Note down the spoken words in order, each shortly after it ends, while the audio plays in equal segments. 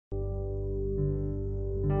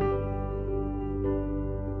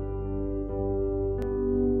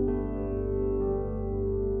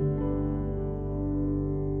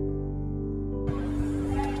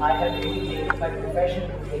I have really taken my profession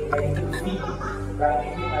in medical field right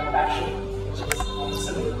into my passion, which is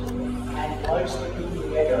counseling, and merged the two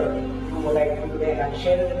together to do what I do today. And I'll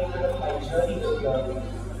share a little bit of my journey with you all,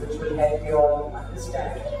 which will help you all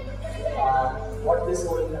understand what this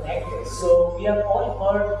whole connect is. So we have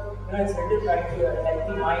all heard, it's written right here,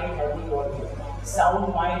 healthy mind, healthy body.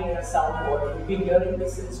 Sound mind and a sound body. We've been hearing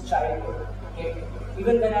this since childhood. Okay?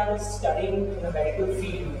 Even when I was studying in the medical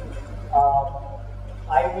field,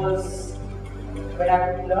 when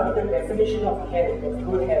I learned the definition of health, of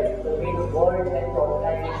good health, the way the World Health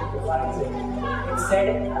Organization defines it, it said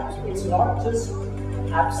it's not just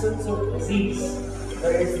absence of disease,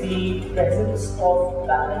 but it's the presence of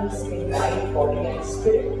balance in mind, body, and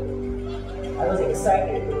spirit. I was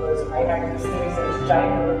excited because I had these things since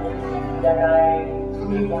childhood that I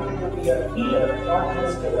truly wanted to be a healer, not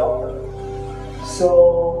just a doctor.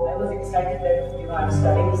 So I was excited that I'm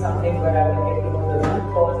studying something where I will get to know the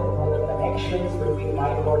root cause and know the connections between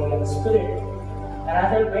mind, body, and spirit. And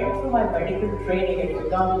as I went through my medical training, it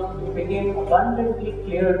became abundantly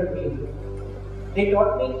clear to me. They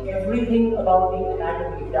taught me everything about the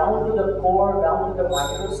anatomy, down to the core, down to the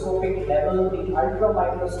microscopic level, the ultra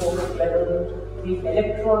microscopic level, the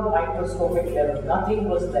electron microscopic level. Nothing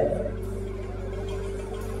was left.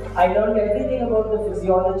 I learned everything about the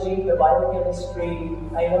physiology, the biochemistry.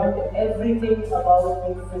 I learned everything about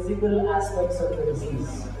the physical aspects of the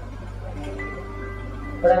disease.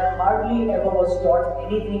 But I hardly ever was taught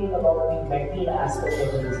anything about the mental aspect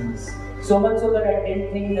of the disease. So much so that I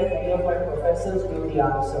didn't think that many of my professors knew the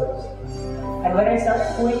answers. And when I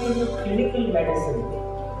started going into clinical medicine,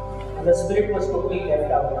 the spirit was totally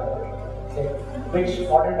left out of it. Which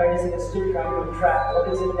modern medicine is still trying to track. What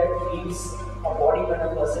is it that leaves a body when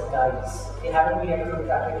a person dies? They haven't been able to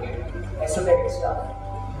track it yet. Esoteric stuff.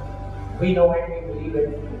 We know it, we believe it,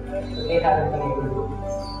 but they haven't been able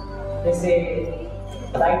to. They say,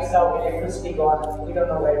 lights out, electricity gone, we don't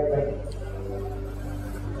know where it went.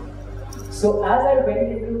 So as I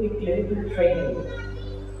went into the clinical training,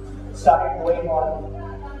 started going on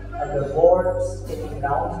the boards, taking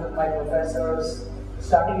rounds with my professors,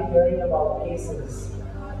 started hearing about cases.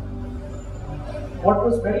 What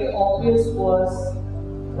was very obvious was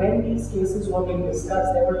when these cases were being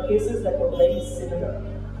discussed, there were cases that were very similar.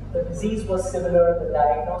 The disease was similar, the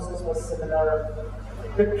diagnosis was similar,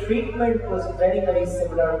 the treatment was very, very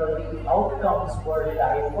similar, but the outcomes were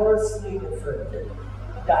diversely different.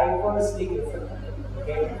 Diversely different.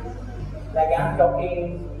 Okay? Like I'm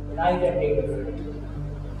talking night and day different.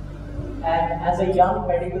 And as a young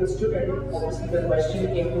medical student, obviously the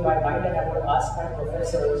question came to my mind and I would ask my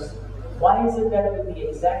professors, why is it that with the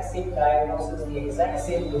exact same diagnosis, the exact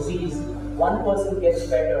same disease, one person gets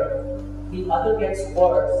better, the other gets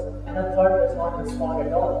worse, and a third does not respond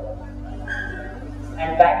at all?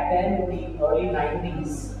 And back then, in the early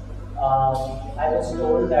 90s, I was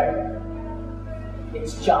told that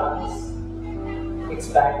it's chance, it's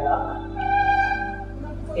bad luck,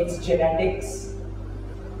 it's genetics,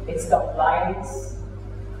 it's compliance.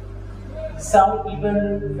 Some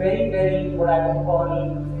even very, very, what I would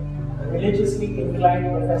call, religiously inclined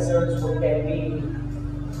professors would tell me,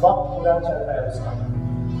 "Waqt pura chal raha hai uska.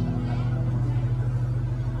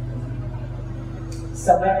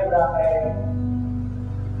 Samay pura hai.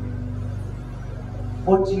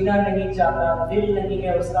 वो जीना नहीं चाहता, दिल नहीं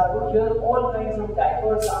है उसका." would hear all kinds of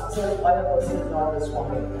diverse answers why a person is not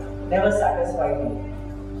responding. Never satisfied me.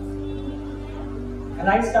 And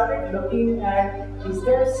I started looking at, is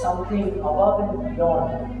there something above and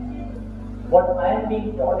beyond what I am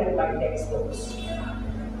being taught in my textbooks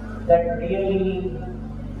that really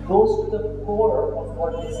goes to the core of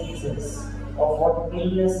what disease is, of what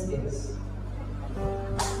illness is?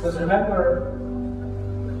 Because remember,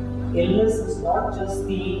 illness is not just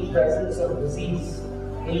the presence of disease.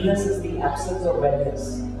 Illness is the absence of wellness.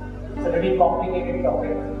 It's a very complicated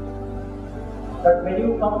topic. But when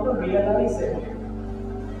you come to realize it,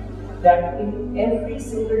 that in every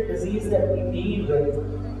single disease that we deal with,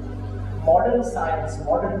 modern science,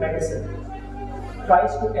 modern medicine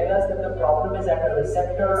tries to tell us that the problem is at a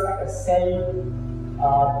receptor, at a cell,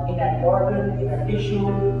 in an organ, in a tissue,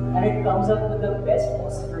 and it comes up with the best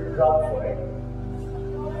possible drug for it.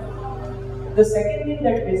 The second thing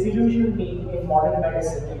that disillusioned me in modern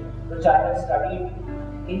medicine, which I have studied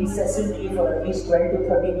incessantly for at least 12 to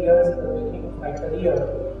 13 years in the beginning of my career,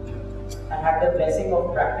 and had the blessing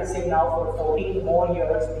of practicing now for 14 more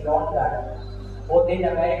years beyond that, both in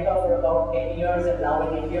America for about 10 years and now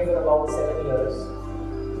in India for about 7 years,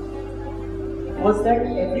 was that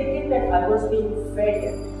everything that I was being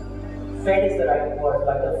fed is the right word,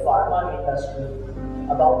 by the pharma industry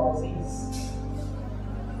about disease,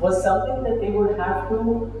 was something that they would have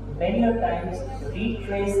to many a times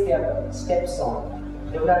retrace their steps on.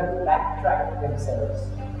 They would have to backtrack themselves.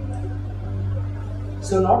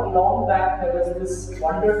 So not long back there was this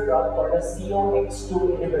wonder drug called a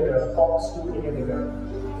COX2 inhibitor, COX2 inhibitor,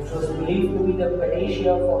 which was believed to be the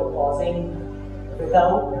panacea for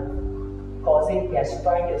without causing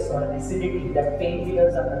gastritis or acidity that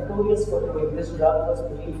painkillers are notorious for doing. This drug was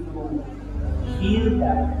believed to heal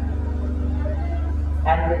that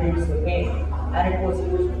and reduce the pain. And it was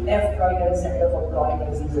used left, right, and center for chronic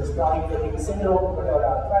diseases, chronic fatigue syndrome, rheumatoid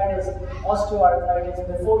arthritis,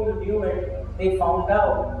 osteoarthritis. Before you knew it, they found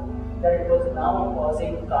out that it was now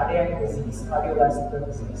causing cardiac disease, cardiovascular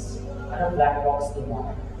disease, and a black box came on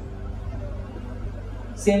it.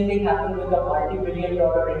 Same thing happened with the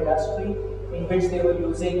multi-billion-dollar industry in which they were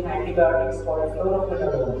using antibiotics called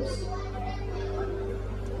fluoroquinolones.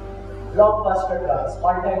 Blockbuster drugs,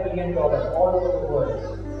 multi-billion-dollar, all over the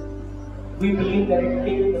world. We believe that it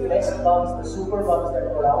killed the best bugs, the super bugs that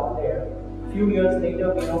were out there. A few years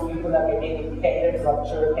later, we know people are getting tendon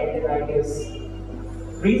rupture, tendinitis.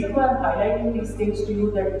 Reason why I'm highlighting these things to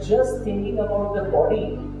you that just thinking about the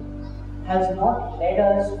body has not led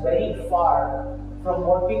us very far from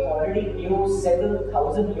what we already knew several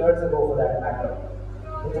thousand years ago, for that matter,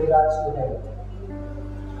 with regards to health.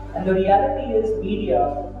 And the reality is,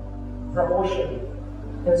 media promotion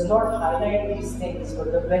does not highlight these things,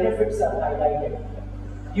 but the benefits are highlighted.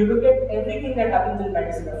 You look at everything that happens in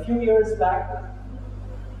medicine. A few years back,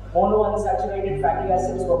 monounsaturated fatty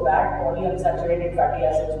acids were bad, polyunsaturated fatty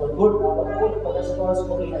acids were good. Now the whole cholesterol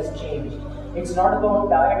story has changed. It's not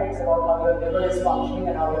about diet, it's about how your liver is functioning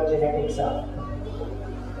and how your genetics are.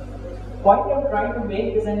 Point I'm trying to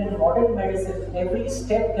make is that in modern medicine, every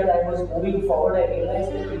step that I was moving forward, I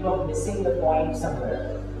realized that we were missing the point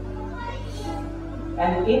somewhere.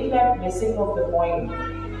 And in that missing of the point,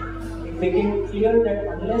 it became clear that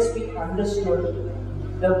unless we understood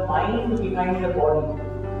the mind behind the body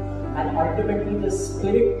and ultimately the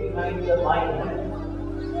spirit behind the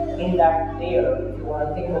mind in that layer, if you want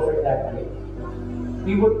to think of it that way,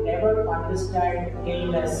 we would never understand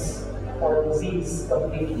illness or disease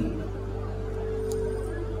completely.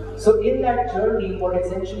 So in that journey, what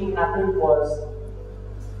essentially happened was,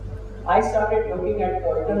 I started looking at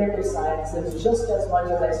alternative sciences just as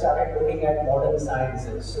much as I started looking at modern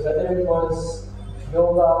sciences. So whether it was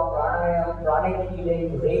yoga, pranayama, pranic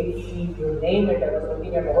healing, Reiki, you name it, I was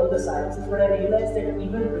looking at all the sciences, but I realized that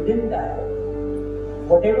even within that,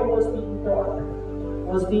 whatever was being taught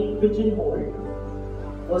was being pigeonholed,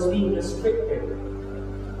 was being restricted.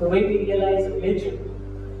 The way we realize religion.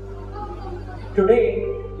 Today,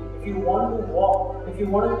 if you want to walk, if you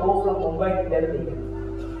want to go from Mumbai to Delhi,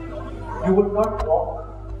 you would not walk,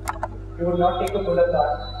 you would not take a bullock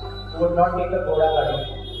cart, you would not take a Ghoda Gadi,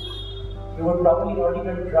 you would probably not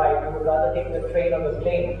even drive, you would rather take the train or the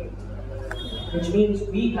plane. Which means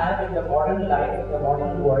we have in the modern life, in the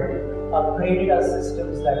modern world, upgraded our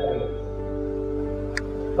systems that way.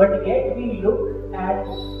 But yet we look at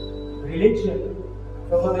religion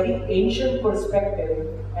from a very ancient perspective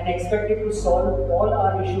and expect it to solve all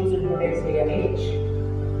our issues in today's day and age,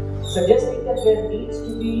 suggesting that there needs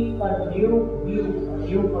to be a new view, a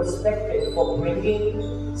new perspective for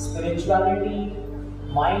bringing spirituality,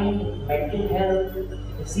 mind, mental health,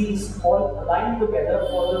 disease all aligned together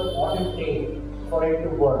for the modern day, for it to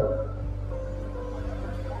work.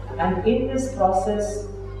 And in this process,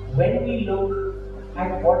 when we look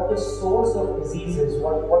at what the source of disease is,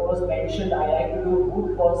 what was mentioned, I like to do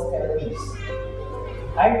root cause therapies.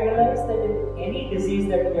 I realized that in any disease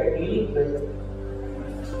that we are dealing with,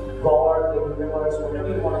 God, the universe, whatever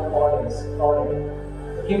you want to call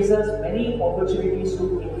it, gives us many opportunities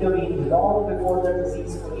to intervene long before the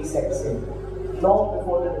disease fully sets in. Long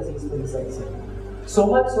before the disease fully sets in. So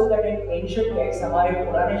much so that in ancient texts, हमारे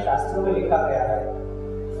पुराने शास्त्रों में लिखा गया है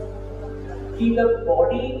कि the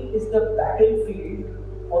body is the battlefield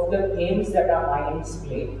of the games that our minds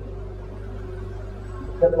play.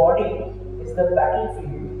 The body is the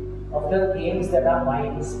battlefield of the games that our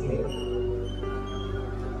minds play.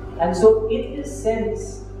 And so in this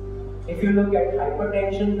sense, if you look at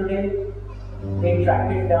hypertension today, they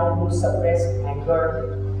track it down to suppressed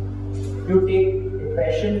anger. You take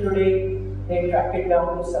depression today, they track it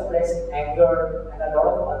down to suppressed anger and a lot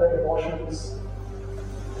of other emotions.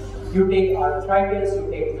 You take arthritis, you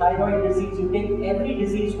take thyroid disease, you take every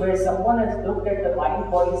disease where someone has looked at the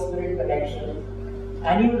mind-body-spirit connection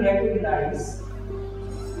and you recognize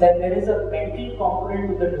that there is a mental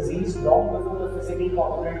component to the disease long before the physical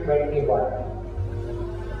component went haywire.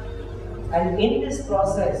 And in this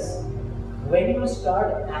process, when you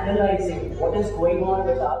start analyzing what is going on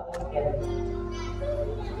with our own health,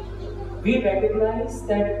 we recognize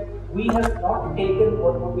that we have not taken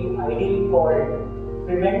what would be ideally called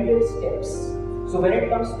preventive steps. So when it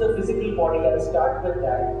comes to the physical body, I'll start with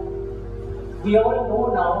that. We all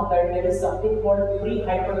know now that there is something called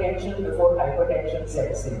pre-hypertension before hypertension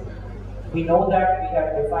sets in. We know that, we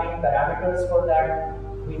have defined parameters for that,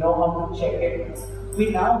 we know how to check it. We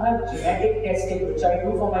now have genetic testing, which I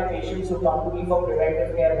do for my patients who come to me for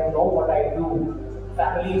preventive care, who know what I do.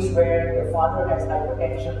 Families where the father has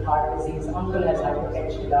hypertension, heart disease, uncle has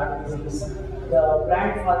hypertension, heart disease, the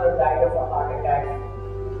grandfather died of a heart attack.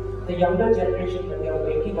 The younger generation, when they are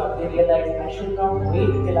waking up, they realize, I should not wait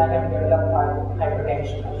till I have developed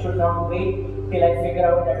hypertension. I should not wait till I figure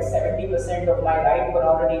out that 70% of my right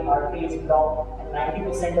coronary artery is blocked and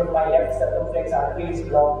 90% of my left circumflex artery is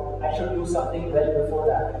blocked. I should do something well before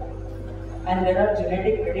that. And there are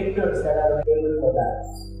genetic predictors that are available for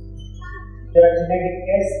that. There are genetic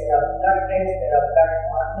tests, there are blood tests, there are blood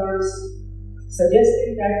markers,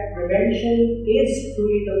 suggesting that prevention is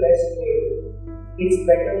truly the best way. It's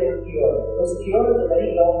better than cure, because cure is a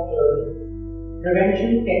very long journey.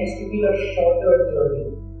 Prevention tends to be a shorter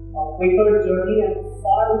journey, a quicker journey, and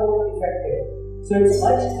far more effective. So it's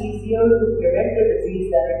much easier to prevent a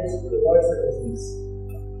disease than it is to reverse a disease.